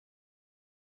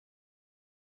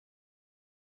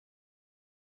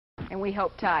And we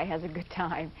hope Ty has a good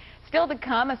time. Still to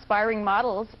come, aspiring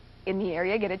models in the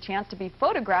area get a chance to be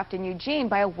photographed in Eugene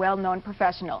by a well-known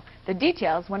professional. The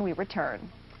details when we return.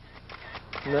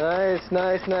 Nice,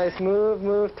 nice, nice. Move,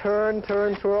 move, turn,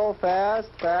 turn, twirl, fast,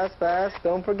 fast, fast.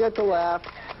 Don't forget to laugh.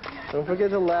 Don't forget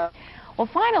to laugh. Well,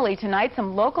 finally tonight,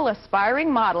 some local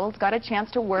aspiring models got a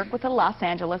chance to work with a Los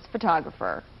Angeles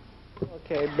photographer.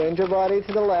 Okay, bend your body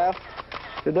to the left,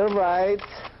 to the right.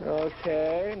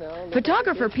 Okay, now...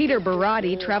 Photographer Peter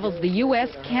Baratti travels the U.S.,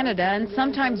 Canada, and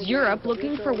sometimes Europe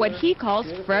looking for what he calls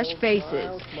fresh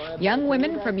faces. Young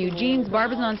women from Eugene's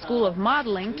Barbizon School of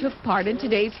Modeling took part in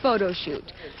today's photo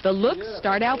shoot. The looks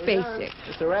start out basic.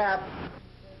 It's a wrap.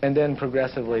 And then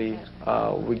progressively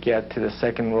we get to the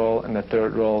second roll and the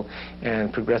third roll,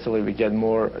 and progressively we get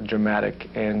more dramatic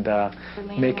and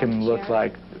make him look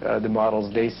like the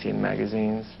models they see in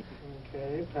magazines.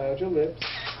 Okay, pound your lips.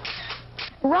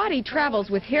 Baratti travels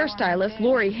with hairstylist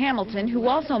Lori Hamilton, who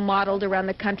also modeled around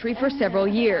the country for several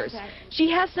years.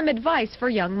 She has some advice for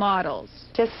young models.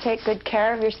 Just take good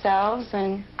care of yourselves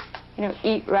and,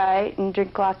 eat right and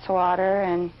drink lots of water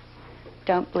and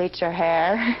don't bleach your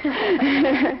hair.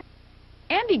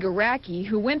 Andy Garacki,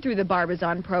 who went through the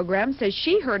Barbizon program, says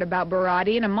she heard about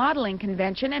Baratti in a modeling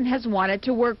convention and has wanted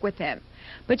to work with him.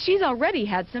 But she's already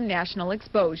had some national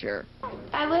exposure.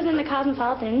 I was in the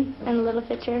Cosmopolitan and a little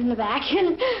picture in the back,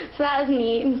 so that was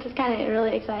neat and just kind of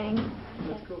really exciting.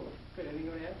 That's cool. Good. Anything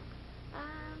you want to add?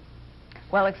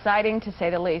 Well, exciting to say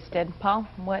the least. And Paul,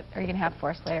 what are you going to have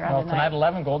for us later on tonight? Tonight,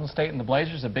 11, Golden State and the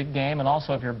Blazers, a big game. And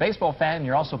also, if you're a baseball fan and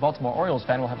you're also a Baltimore Orioles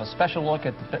fan, we'll have a special look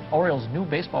at the Orioles' new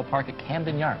baseball park at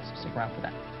Camden Yards. Stick around for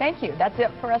that. Thank you. That's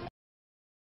it for us.